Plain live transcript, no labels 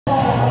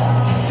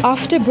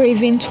After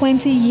braving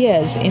 20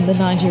 years in the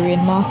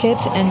Nigerian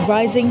market and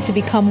rising to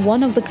become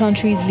one of the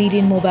country's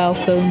leading mobile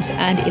phones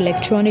and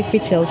electronic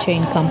retail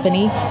chain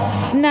company,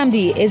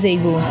 Nnamdi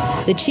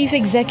Ezeigbo, the chief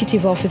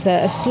executive officer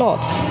of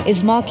Slot,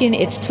 is marking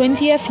its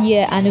 20th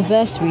year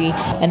anniversary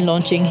and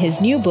launching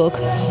his new book,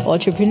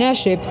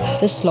 Entrepreneurship: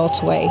 The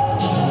Slot Way.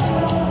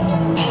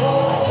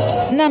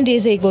 Nnamdi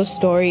Ezeigbo's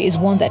story is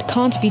one that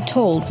can't be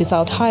told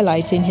without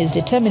highlighting his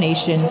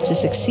determination to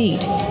succeed.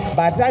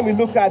 By the time we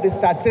look at the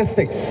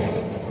statistics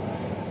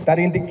that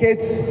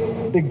indicates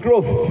the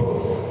growth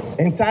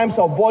in terms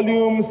of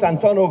volumes and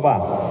turnover,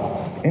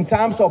 in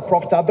terms of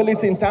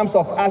profitability, in terms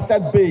of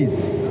asset base,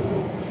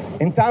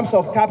 in terms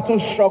of capital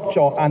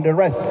structure and the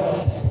rest,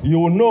 you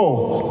will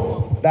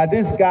know that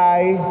this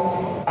guy,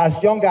 as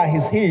young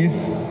as he is,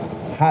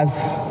 has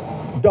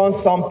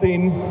done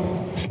something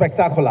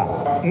spectacular.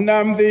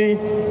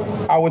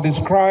 Nnamdi, I would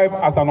describe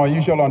as an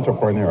unusual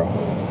entrepreneur.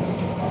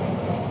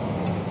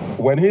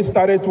 When he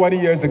started 20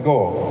 years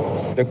ago,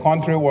 the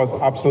country was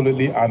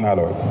absolutely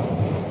analog.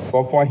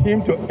 But for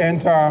him to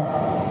enter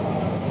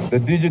the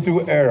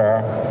digital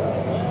era,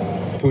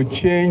 to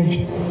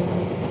change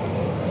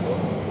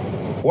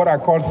what I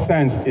call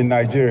sense in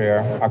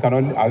Nigeria,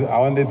 I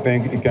only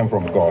think it came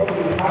from God.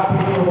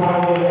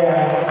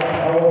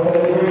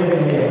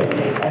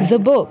 The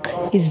book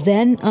is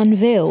then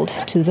unveiled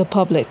to the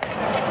public.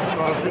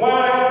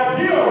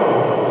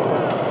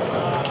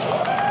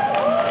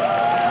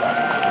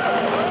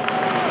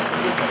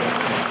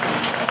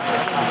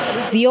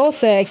 The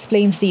author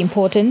explains the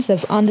importance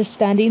of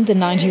understanding the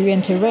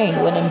Nigerian terrain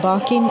when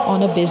embarking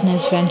on a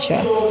business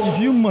venture. If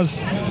you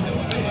must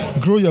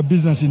grow your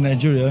business in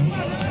Nigeria,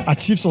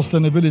 achieve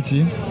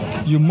sustainability,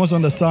 you must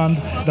understand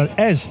that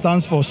S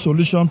stands for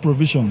solution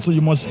provision. So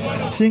you must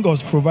think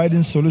of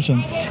providing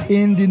solution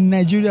in the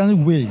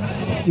Nigerian way.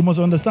 You must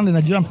understand the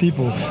Nigerian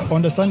people,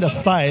 understand their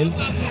style,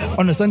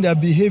 understand their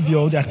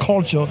behavior, their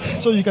culture,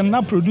 so you can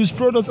now produce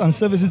products and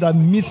services that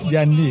meet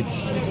their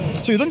needs.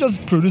 So you don't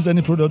just produce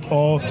any product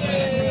or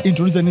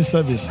introduce any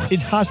service.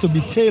 It has to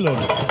be tailored,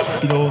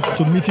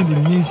 to meeting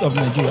the needs of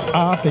Nigeria,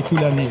 our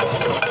peculiar needs.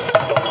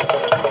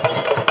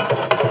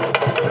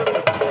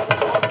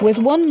 With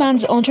one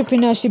man's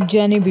entrepreneurship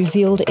journey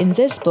revealed in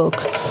this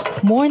book,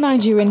 more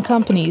Nigerian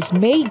companies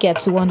may get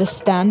to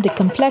understand the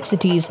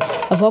complexities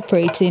of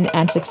operating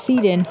and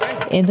succeeding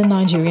in the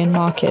Nigerian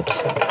market.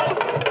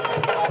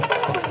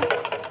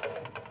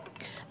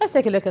 Let's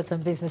take a look at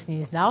some business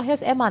news now.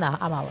 Here's Emana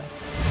Amawe.